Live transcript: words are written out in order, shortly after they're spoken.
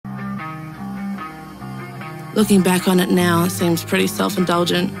Looking back on it now, it seems pretty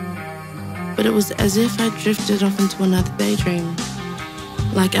self-indulgent. But it was as if I drifted off into another daydream.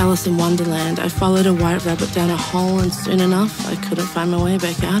 Like Alice in Wonderland, I followed a white rabbit down a hole, and soon enough, I couldn't find my way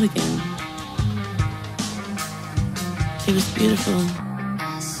back out again. It was beautiful.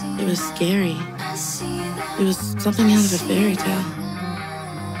 It was scary. It was something out of a fairy tale.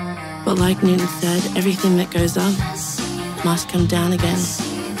 But like Newton said, everything that goes up must come down again.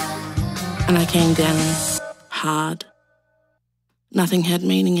 And I came down hard. Nothing had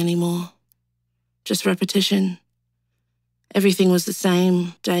meaning anymore. Just repetition. Everything was the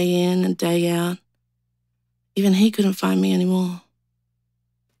same, day in and day out. Even he couldn't find me anymore.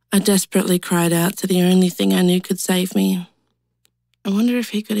 I desperately cried out to the only thing I knew could save me. I wonder if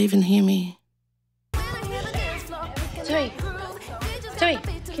he could even hear me. Zoe,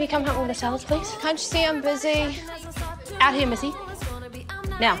 can you come help me with the salads, please? Can't you see I'm busy? Out here, Missy.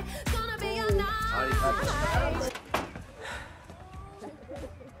 Now.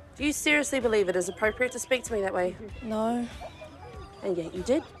 Do you seriously believe it is appropriate to speak to me that way? No. And yet you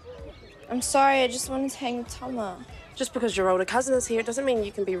did. I'm sorry, I just wanted to hang with Tama. Just because your older cousin is here, it doesn't mean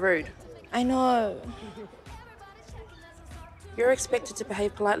you can be rude. I know. You're expected to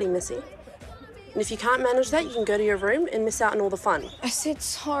behave politely, Missy. And if you can't manage that, you can go to your room and miss out on all the fun. I said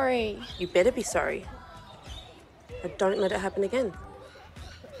sorry. You better be sorry. But don't let it happen again.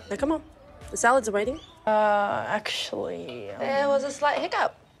 Now come on, the salads are waiting. Actually... There was a slight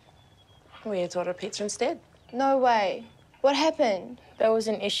hiccup. We had to order pizza instead. No way. What happened? There was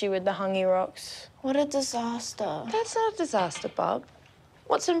an issue with the Hungy Rocks. What a disaster. That's not a disaster, Bob.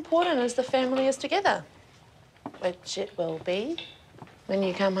 What's important is the family is together. Which it will be when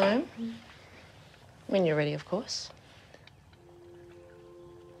you come home. When you're ready, of course.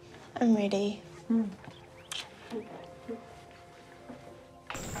 I'm ready.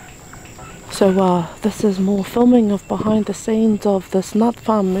 So, this is more filming of behind the scenes of this nut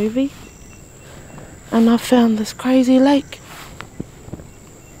farm movie. And I found this crazy lake.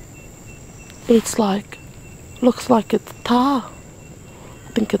 It's like, looks like it's tar.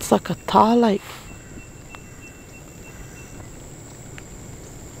 I think it's like a tar lake.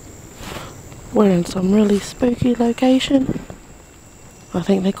 We're in some really spooky location. I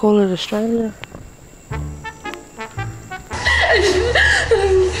think they call it Australia.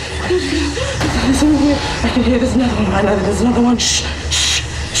 I can hear there's another one. I know that there's another one. Shh, shh,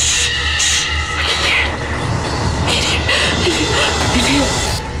 shh, shh. I can hear it.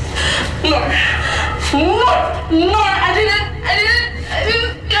 No, I didn't.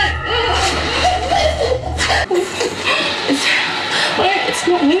 It's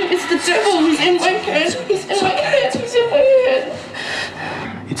not me, it's the devil. He's in my head. He's in my head. He's in my head.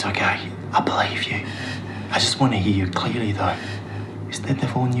 It's okay. I believe you. I just want to hear you clearly, though. Is that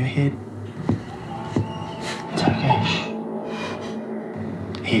devil in your head? It's okay.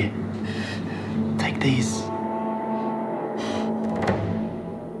 Here. Take these.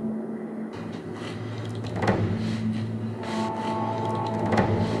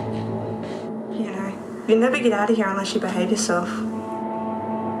 You know, you'll never get out of here unless you behave yourself.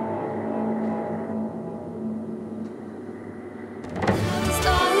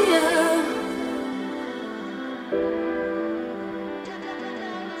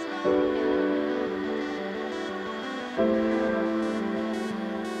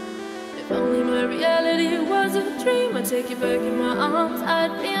 Take you back in my arms,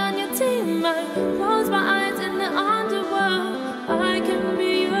 I'd be on your team. I close my eyes in the underworld, I can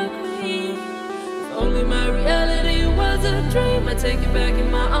be your queen. If only my reality was a dream, I'd take you back in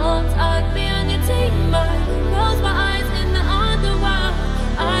my arms, I'd be on your team. I close my eyes in the underworld,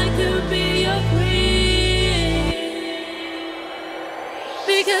 I could be your queen.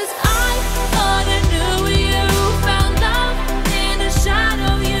 Because I